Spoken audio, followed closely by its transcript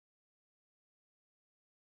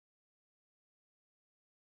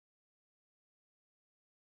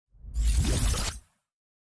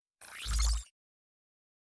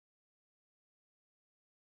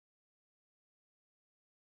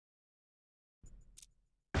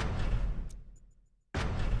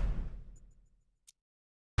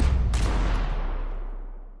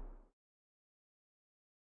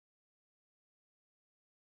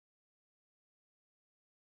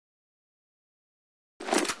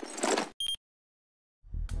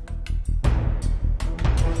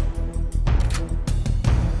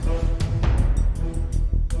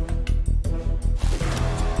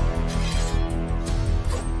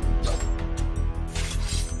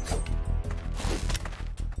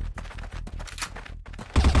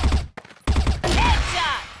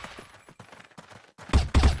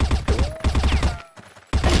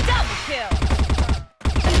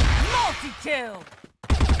kill!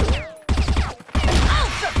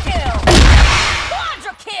 Ultra kill!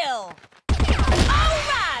 Quadra kill!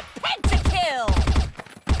 Alright! Pentakill!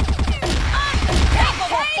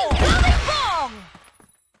 Unstoppable! Loving bomb!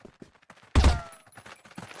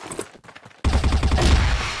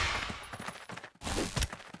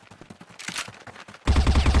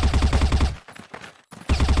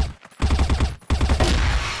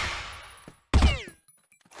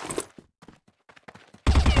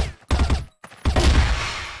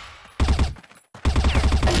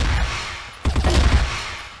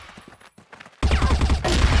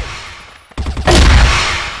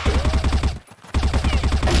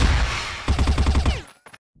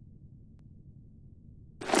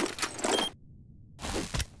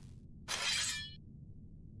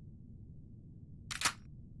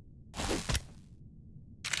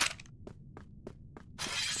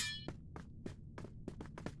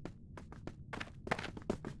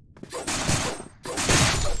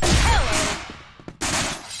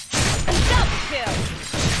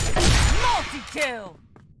 Kill!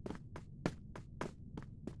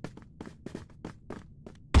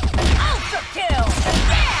 Ultra kill!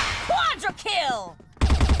 Yeah! Quadra kill!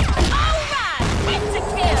 Alright!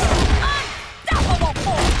 Pentakill! Unstoppable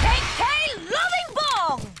force! KK loving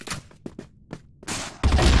bomb!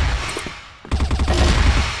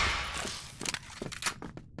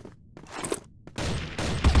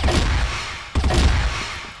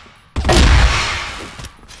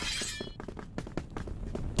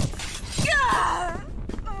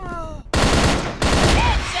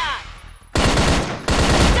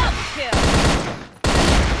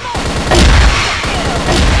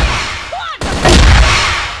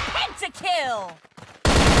 Kill!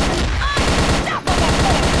 Unstoppable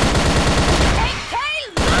force! KK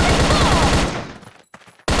loving bomb!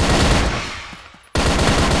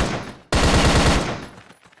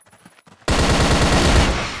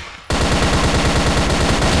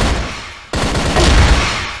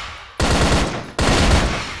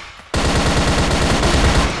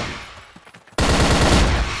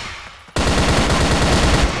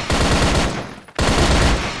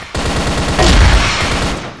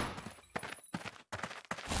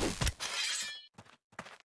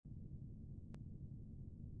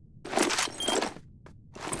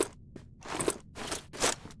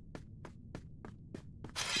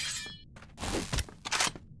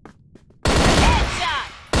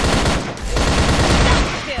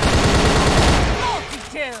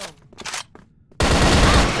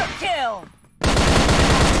 Kill!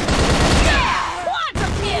 Yeah! Quadra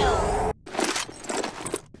kill!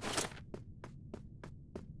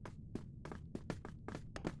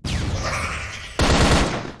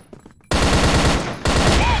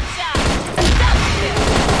 Headshot! Double kill!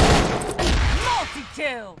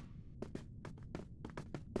 Multi-kill!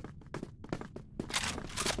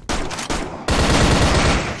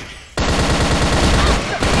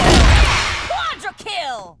 Ultra kill! Quadra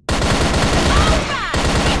kill!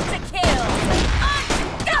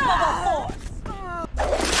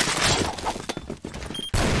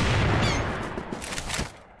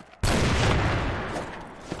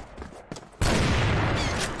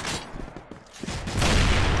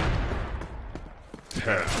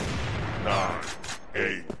 Ten, 9,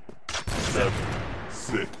 8, 7,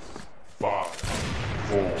 6, 5,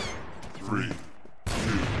 4, 3, 2,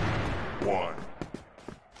 1.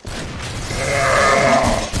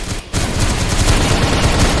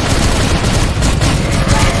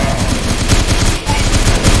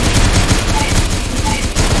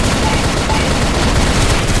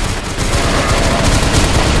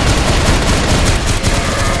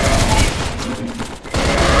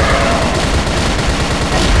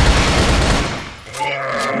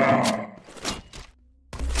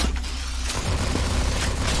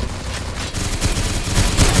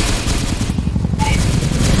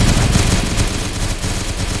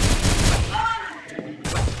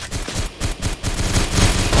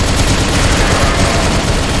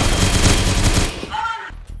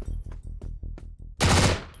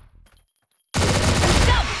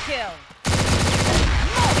 Kill!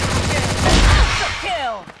 Multi-kill! Ultra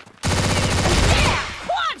kill! Yeah!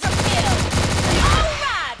 Quadra kill!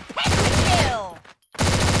 Alright! Pentakill!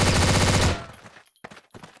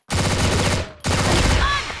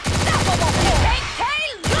 Unstoppable force! KK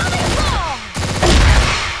loving bomb!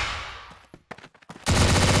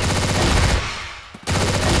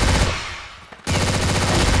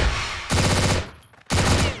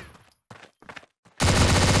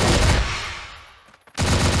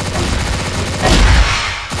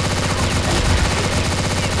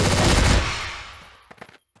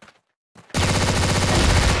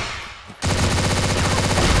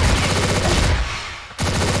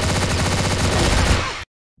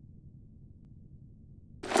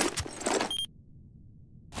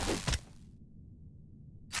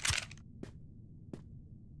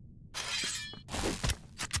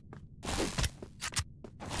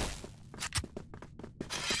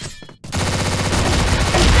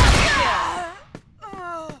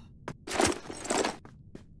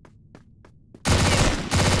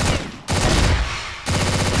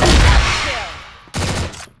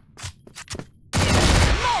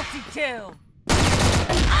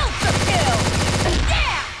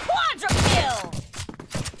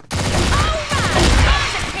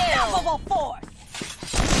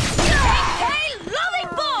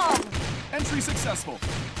 successful.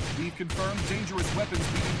 We've confirmed dangerous weapons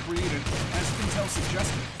being created, as intel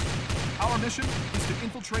suggested. Our mission is to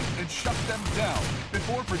infiltrate and shut them down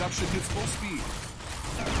before production hits full speed.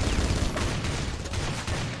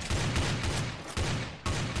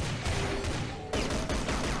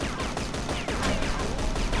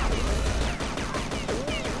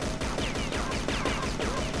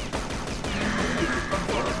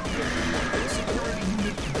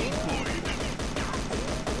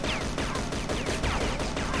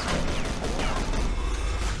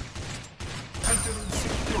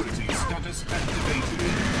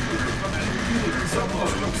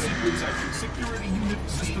 Security unit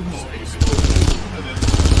system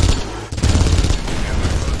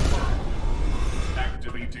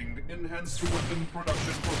activating enhanced weapon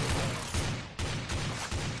production protocol.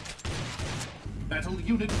 Battle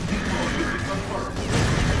unit deployed confirmed.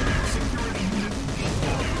 Security unit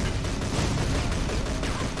deployed.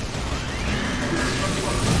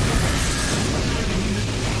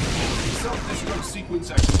 Self-destruct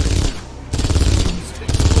sequence activated.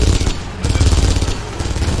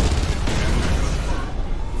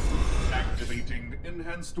 Activating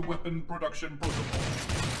enhanced weapon production protocol.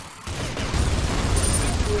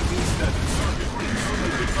 Security status target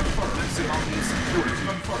confirmed. Maximum security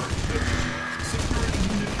confirmed. Security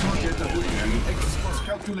unit target and X-plus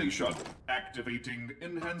calculation. Activating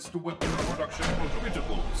enhanced weapon production protocol.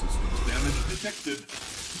 Critical systems damage detected.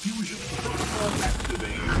 Fusion protocol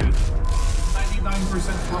activated.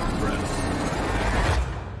 99% progress.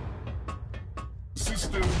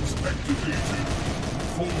 Systems activated.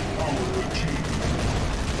 Full power achieved.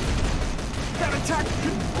 That attack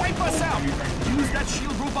could wipe us out! Use that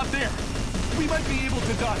shield rope up there. We might be able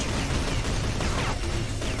to dodge it.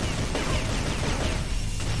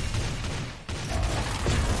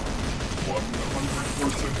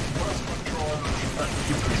 100% plasma charge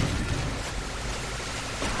activated.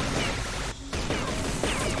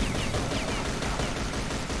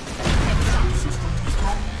 Systems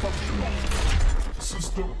non-functional.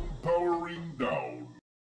 System